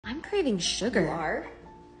I'm craving sugar. You are?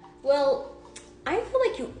 Well, I feel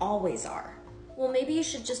like you always are. Well, maybe you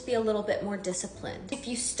should just be a little bit more disciplined. If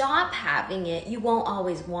you stop having it, you won't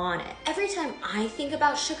always want it. Every time I think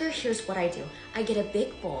about sugar, here's what I do. I get a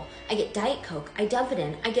big bowl, I get Diet Coke, I dump it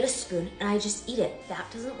in, I get a spoon, and I just eat it. That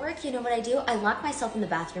doesn't work, you know what I do? I lock myself in the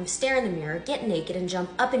bathroom, stare in the mirror, get naked, and jump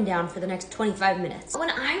up and down for the next 25 minutes. When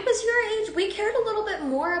I was your age, we cared a little bit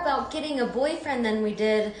more about getting a boyfriend than we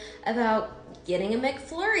did about getting a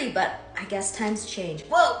McFlurry, but I guess times change.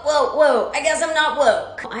 Whoa, I guess I'm not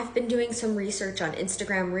woke. I've been doing some research on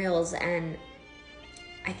Instagram Reels and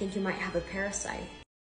I think you might have a parasite.